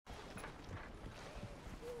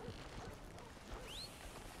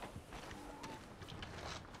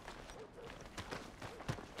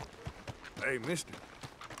Hey, mister.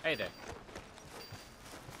 Hey there.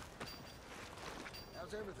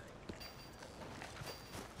 How's everything?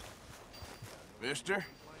 Mister?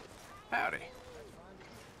 Howdy.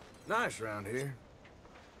 Nice round here.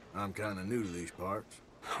 I'm kinda new to these parts.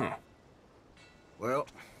 Huh. Well,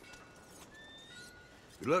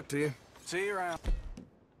 good luck to you. See you around.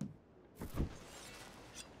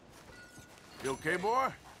 You okay, boy?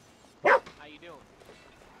 How you doing?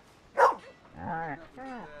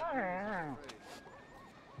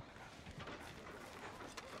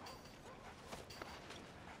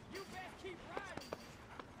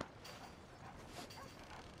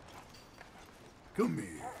 Come here.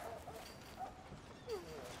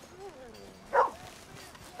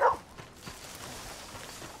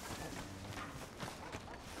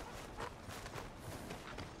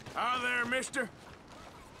 Hi there, mister.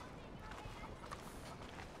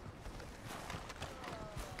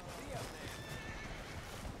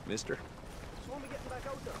 Mister? So when we getting back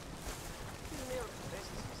out there?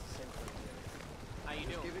 How you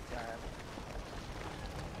doing? Give it time.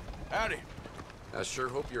 Howdy. I sure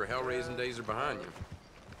hope your hell-raising days are behind you.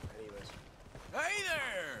 Anyways. Hey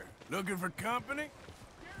there! Looking for company?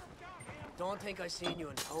 Don't think I seen you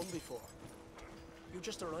in town before. You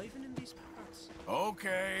just arriving in these parts?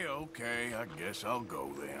 Okay, I guess I'll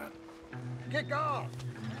go then. Kick off!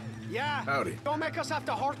 Yeah! Howdy. Don't make us have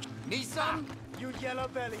to hurt you. Need some? You yellow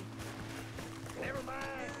belly. Never mind,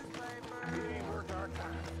 baby. Work our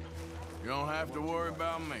time. You don't have to worry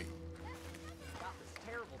about me. Got this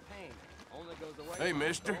terrible pain. Only goes away. Hey,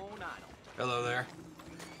 mister. Oh, I don't. Hello there.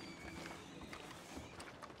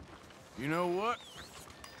 You know what?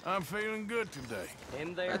 I'm feeling good today.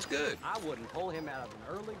 Him there? That's good. I wouldn't pull him out of an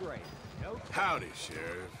early grave. Nope. Howdy,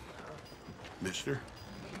 Sheriff. Mister?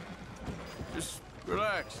 Just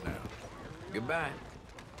relax now. Goodbye.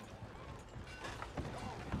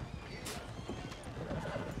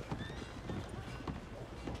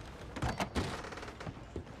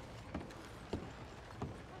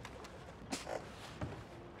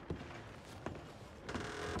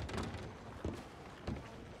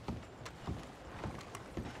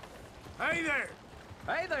 Hey there!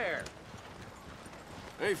 Hey there!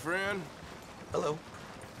 Hey, friend. Hello.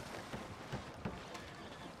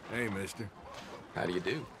 Hey, mister. How do you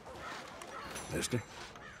do? Mister?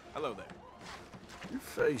 Hello there. Your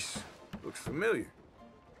face looks familiar.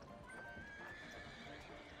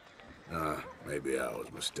 Maybe I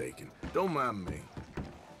was mistaken. Don't mind me.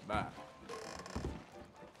 Bye.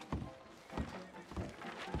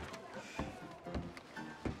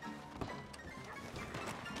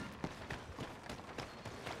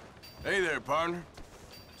 Hey there, partner.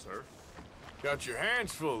 Sir, Got your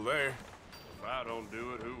hands full there. if I don't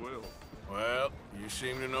do it, who will? Well, you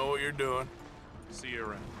seem to know what you're doing. See you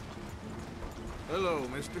around. Hello,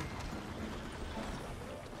 mister.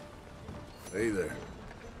 Hey there.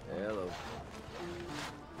 Hello.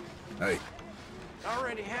 Hey,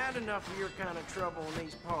 Already had enough of your kind of trouble in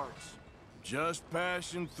these parts. just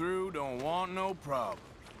passing through, don't want no problem.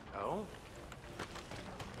 Oh?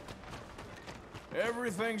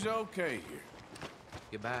 Everything's okay here.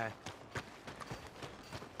 Goodbye.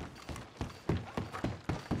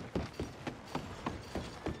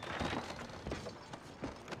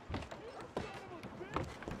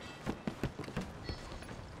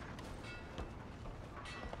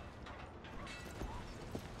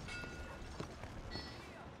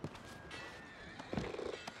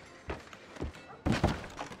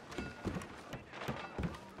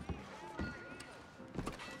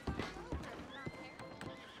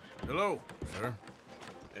 Hello, sir.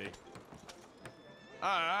 Hey,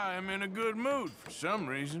 I am in a good mood for some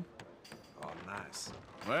reason. oh, nice.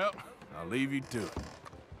 Well, I'll leave you to it.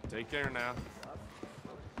 Take care now.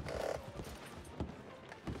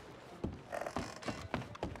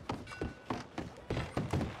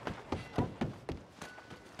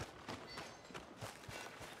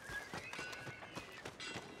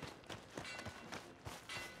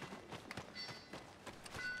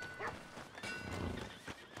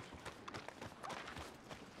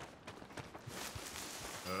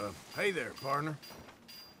 Hey there, partner.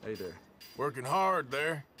 Hey there. Working hard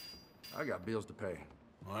there. I got bills to pay.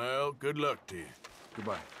 Well, good luck to you.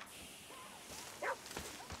 Goodbye.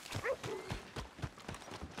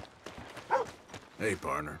 Hey,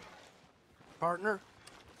 partner. Partner?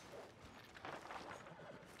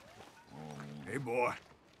 Hey, boy.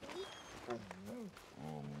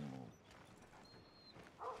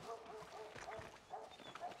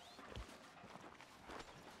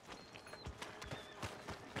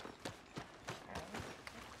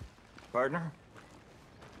 Partner?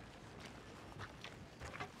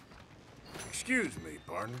 Excuse me,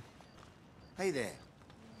 partner. Hey there.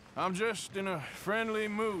 I'm just in a friendly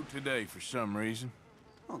mood today for some reason.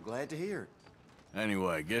 Oh, glad to hear it.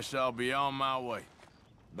 Anyway, guess I'll be on my way.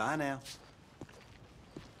 Bye now.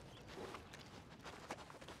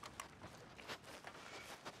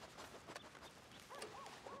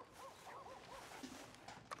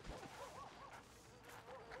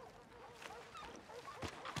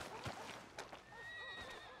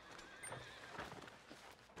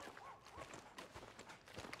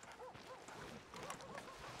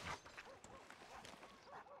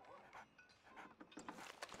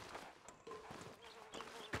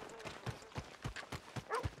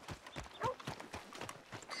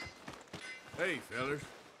 Hey, fellas.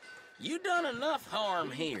 You done enough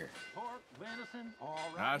harm here. Pork, venison, all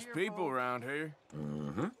right Nice here, people folks. around here.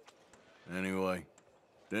 Mm-hmm. Anyway,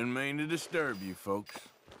 didn't mean to disturb you folks.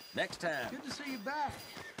 Next time. Good to see you back.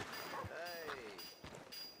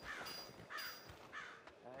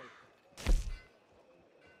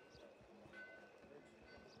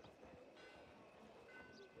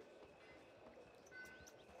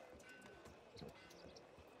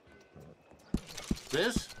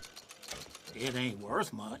 This? It ain't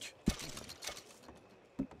worth much.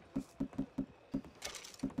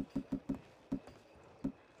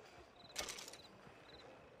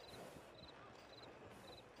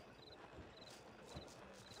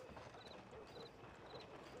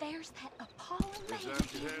 There's that appalling Guess man I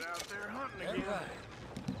should head out there hunting again.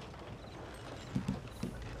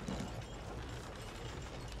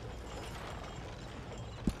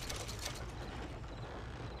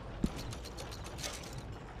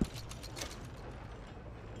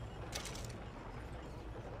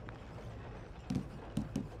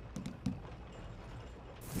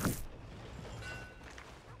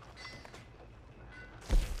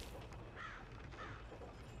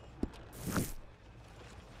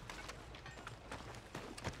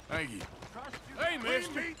 Thank you. Hey,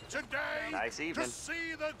 mister. We meet today Nice evening. to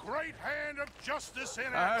see the great hand of justice in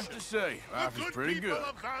I have action. to say, life The is good pretty people good.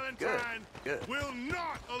 of Valentine Good. will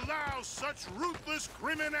not allow such ruthless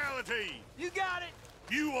criminality. You got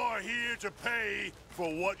it. You are here to pay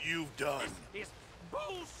for what you've done. It's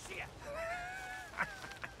bullshit.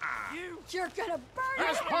 You're gonna burn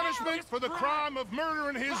As it. punishment for the crime of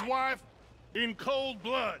murdering his wife in cold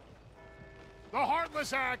blood. The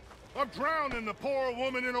heartless act of drowning the poor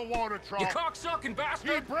woman in a water trough. You cocksucking bastard.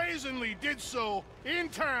 He brazenly did so in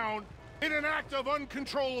town in an act of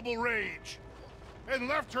uncontrollable rage and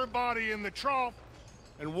left her body in the trough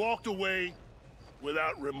and walked away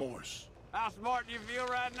without remorse. How smart do you feel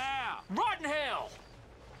right now? Rot in hell.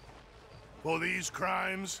 For these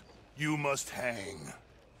crimes, you must hang.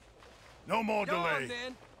 No more Go on, delay.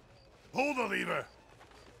 then. Pull the lever.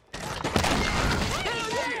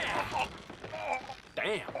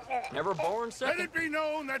 Damn. Never born Let second. it be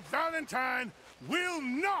known that Valentine will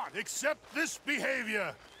not accept this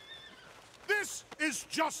behavior. This is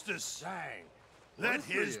justice. Dang. Let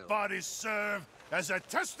his body serve as a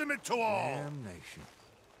testament to all. Damnation.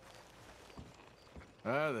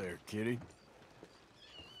 Hi there, kitty.